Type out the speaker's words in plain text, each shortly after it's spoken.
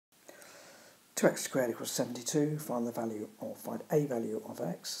2x squared equals 72, find a value of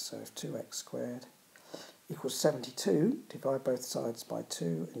x, so if 2x squared equals 72, divide both sides by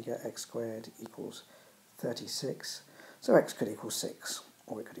 2 and you get x squared equals 36, so x could equal 6,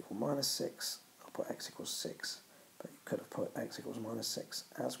 or it could equal minus 6, I'll put x equals 6, but you could have put x equals minus 6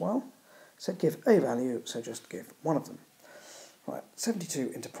 as well. Said give a value, so just give one of them. Right,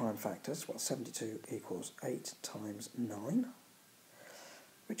 72 into prime factors, well 72 equals 8 times 9,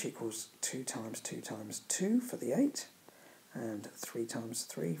 which equals 2 times 2 times 2 for the 8, and 3 times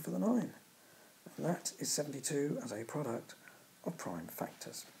 3 for the 9. And that is 72 as a product of prime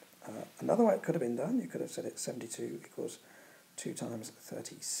factors. Another way it could have been done, you could have said it 72 equals 2 times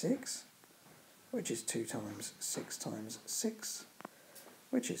 36, which is 2 times 6 times 6,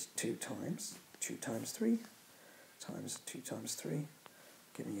 which is 2 times 3 times 2 times 3,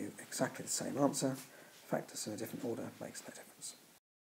 giving you exactly the same answer. Factors in a different order makes no difference.